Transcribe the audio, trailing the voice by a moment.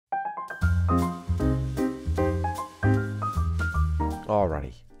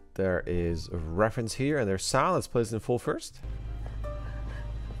Alrighty, there is a reference here, and there's sound. Let's play this in full first.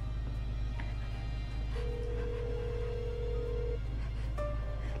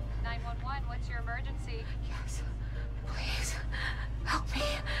 What's your emergency? Yes, please help me.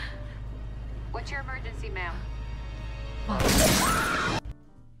 What's your emergency, ma'am?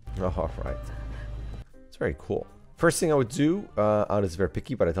 Alright. It's very cool. First thing I would do, and it's very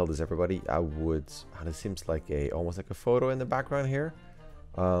picky, but I tell this everybody, I would, and it seems like almost like a photo in the background here.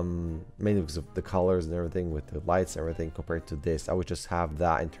 Mainly because of the colors and everything with the lights and everything compared to this. I would just have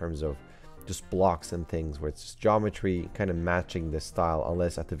that in terms of just blocks and things where it's just geometry kind of matching the style,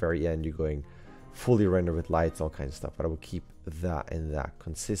 unless at the very end you're going fully rendered with lights, all kinds of stuff. But I would keep that and that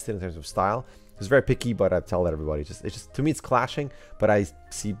consistent in terms of style. It's very picky, but I tell that everybody, it's just to me it's clashing, but I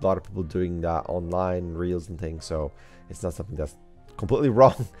see a lot of people doing that online, reels and things, so it's not something that's completely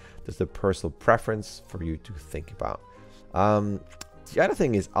wrong. There's a personal preference for you to think about. The other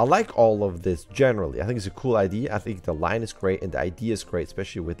thing is, I like all of this generally. I think it's a cool idea. I think the line is great and the idea is great,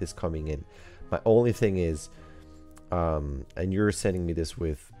 especially with this coming in. My only thing is, and you're sending me this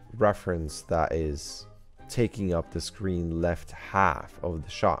with reference that is taking up the screen left half of the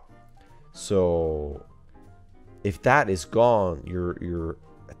shot. So if that is gone, you're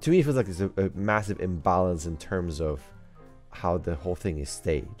to me it feels like there's a massive imbalance in terms of how the whole thing is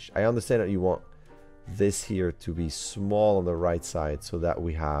staged. I understand that you want this here to be small on the right side so that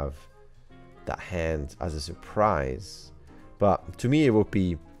we have that hand as a surprise, but to me it would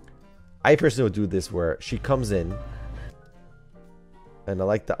be, I personally would do this where she comes in, and I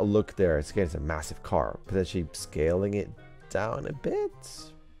like that look there. It's again, it's a massive car, potentially scaling it down a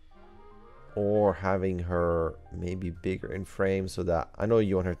bit, or having her maybe bigger in frame so that, I know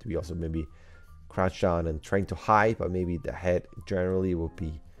you want her to be also maybe crouched down and trying to hide, but maybe the head generally will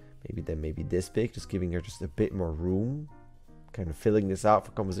be maybe this big, just giving her just a bit more room, kind of filling this out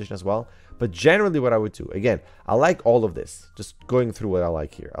for composition as well. But generally what I would do, again, I like all of this, just going through what I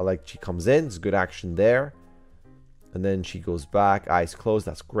like here. I like she comes in, it's good action there, and then she goes back, eyes closed,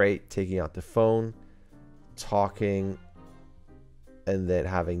 that's great, taking out the phone, talking, and then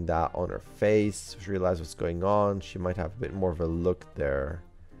having that on her face, she realizes what's going on. She might have a bit more of a look there.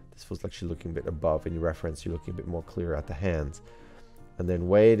 This feels like she's looking a bit above. In your reference, you're looking a bit more clear at the hands. And then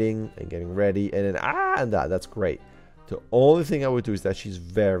waiting and getting ready, and then and that's great. The only thing I would do is that she's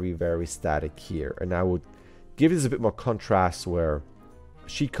very, very static here, and I would give this a bit more contrast where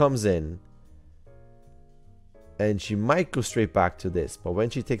she comes in and she might go straight back to this, but when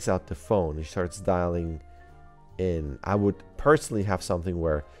she takes out the phone and she starts dialing in, I would personally have something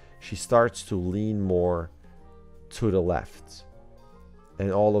where she starts to lean more to the left,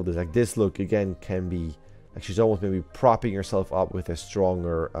 and all of this, like this look again can be like she's almost maybe propping herself up with a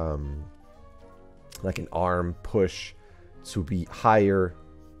stronger like an arm push to be higher,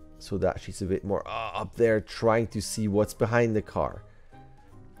 so that she's a bit more up there trying to see what's behind the car.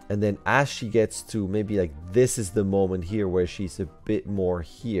 And then as she gets to maybe like this is the moment here where she's a bit more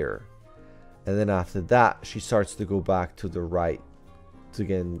here, and then after that she starts to go back to the right to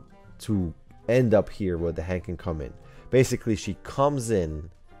again to end up here where the hand can come in. Basically she comes in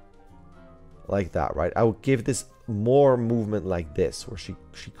like that, right? I would give this more movement like this, where she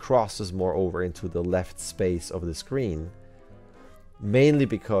crosses more over into the left space of the screen, mainly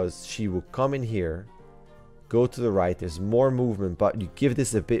because she will come in here, go to the right, there's more movement, but you give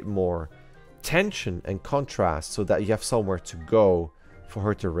this a bit more tension and contrast so that you have somewhere to go for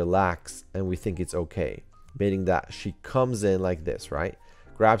her to relax, and we think it's okay. Meaning that she comes in like this, right?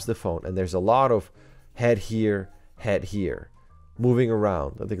 Grabs the phone, and there's a lot of head here, moving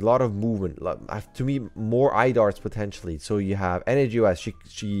around, like a lot of movement. To me, more eye darts potentially. So you have energy OS.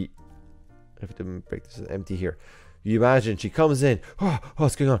 She I have to break this empty here. You imagine she comes in. Oh,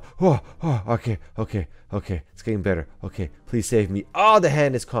 what's going on? Oh, okay, it's getting better. Okay, please save me. Oh, the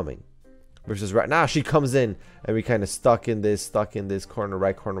hand is coming. Versus right now, she comes in and we kind of stuck in this corner,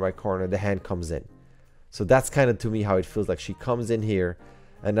 right corner. The hand comes in. So that's kind of to me how it feels like. She comes in here,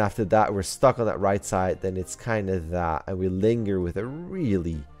 and after that we're stuck on that right side. Then it's kind of that, and we linger with a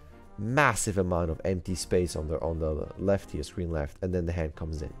really massive amount of empty space on the left here, screen left, and then the hand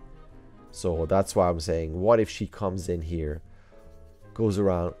comes in. So that's why I'm saying, what if she comes in here, goes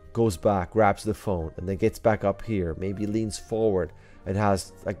around, goes back, grabs the phone, and then gets back up here, maybe leans forward and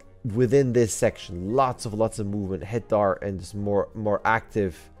has like within this section lots of movement, head dart, and just more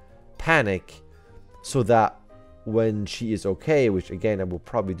active panic, so that when she is okay, which again I will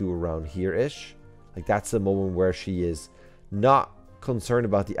probably do around here ish, like that's the moment where she is not concerned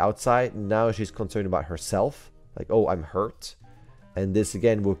about the outside. Now she's concerned about herself, like, oh, I'm hurt. And this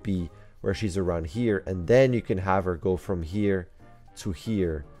again would be where she's around here, and then you can have her go from here to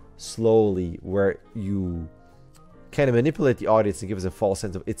here slowly, where you kind of manipulate the audience and give us a false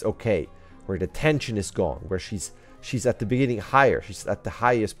sense of it's okay, where the tension is gone, where she's at the beginning higher, she's at the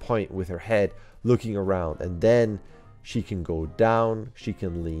highest point with her head looking around, and then she can go down, she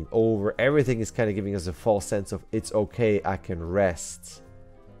can lean over. Everything is kind of giving us a false sense of it's okay, I can rest,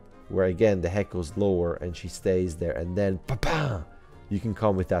 where again the head goes lower and she stays there, and then pa-pa, you can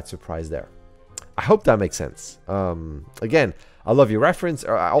come with that surprise there. I hope that makes sense. Again, I love your reference.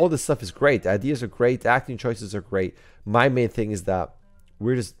 All this stuff is great. The ideas are great. The acting choices are great. My main thing is that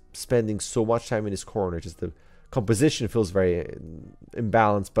we're just spending so much time in this corner. Just the composition feels very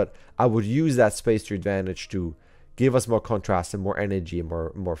imbalanced, but I would use that space to your advantage to give us more contrast and more energy and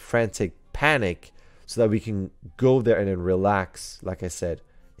more frantic panic, so that we can go there and then relax, like I said,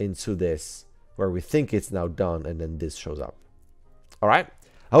 into this where we think it's now done, and then this shows up. All right,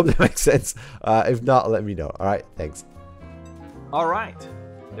 I hope that makes sense. If not, let me know. All right, thanks. All right,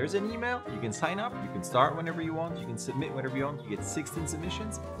 there's an email. You can sign up. You can start whenever you want. You can submit whenever you want. You get 16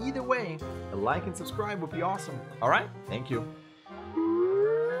 submissions. Either way, a like and subscribe would be awesome. All right, thank you.